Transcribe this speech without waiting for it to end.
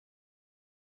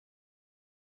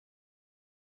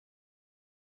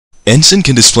Ensign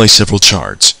can display several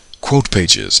charts, quote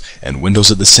pages, and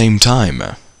windows at the same time.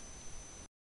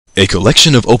 A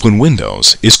collection of open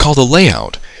windows is called a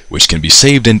layout, which can be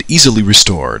saved and easily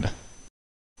restored.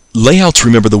 Layouts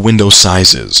remember the window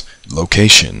sizes,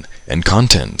 location, and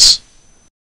contents.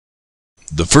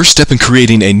 The first step in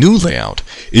creating a new layout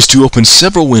is to open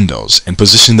several windows and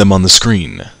position them on the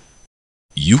screen.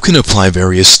 You can apply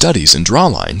various studies and draw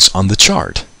lines on the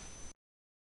chart.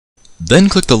 Then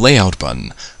click the Layout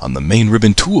button on the main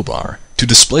ribbon toolbar to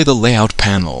display the Layout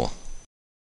panel.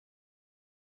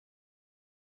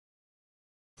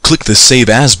 Click the Save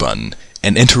As button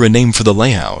and enter a name for the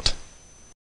layout.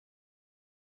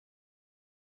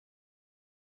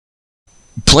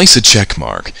 Place a check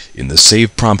mark in the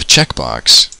Save Prompt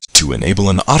checkbox to enable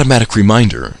an automatic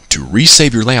reminder to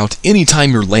resave your layout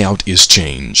anytime your layout is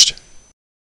changed.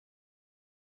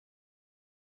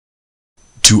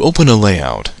 To open a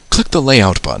layout, click the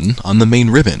Layout button on the main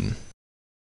ribbon.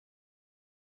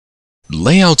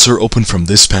 Layouts are opened from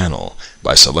this panel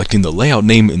by selecting the layout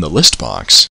name in the list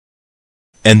box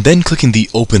and then clicking the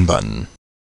Open button,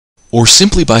 or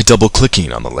simply by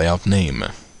double-clicking on the layout name.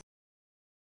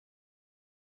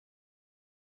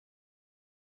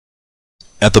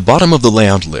 At the bottom of the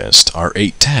layout list are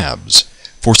 8 tabs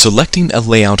for selecting a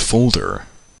layout folder.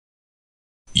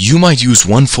 You might use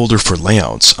one folder for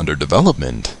layouts under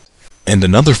Development and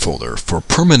another folder for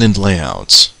permanent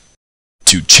layouts.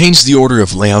 To change the order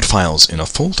of layout files in a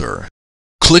folder,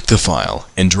 click the file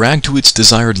and drag to its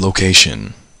desired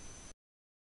location.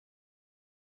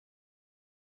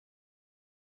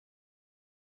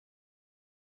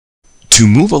 To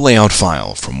move a layout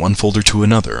file from one folder to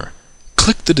another,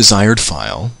 click the desired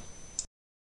file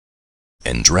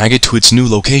and drag it to its new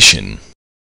location.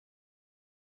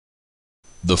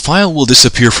 The file will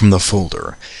disappear from the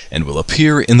folder and will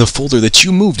appear in the folder that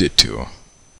you moved it to.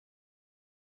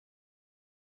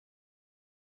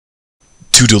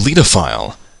 To delete a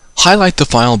file, highlight the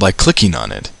file by clicking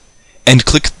on it and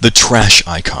click the trash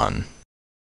icon.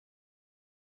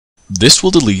 This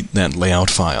will delete that layout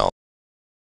file.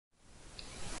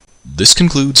 This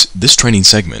concludes this training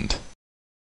segment.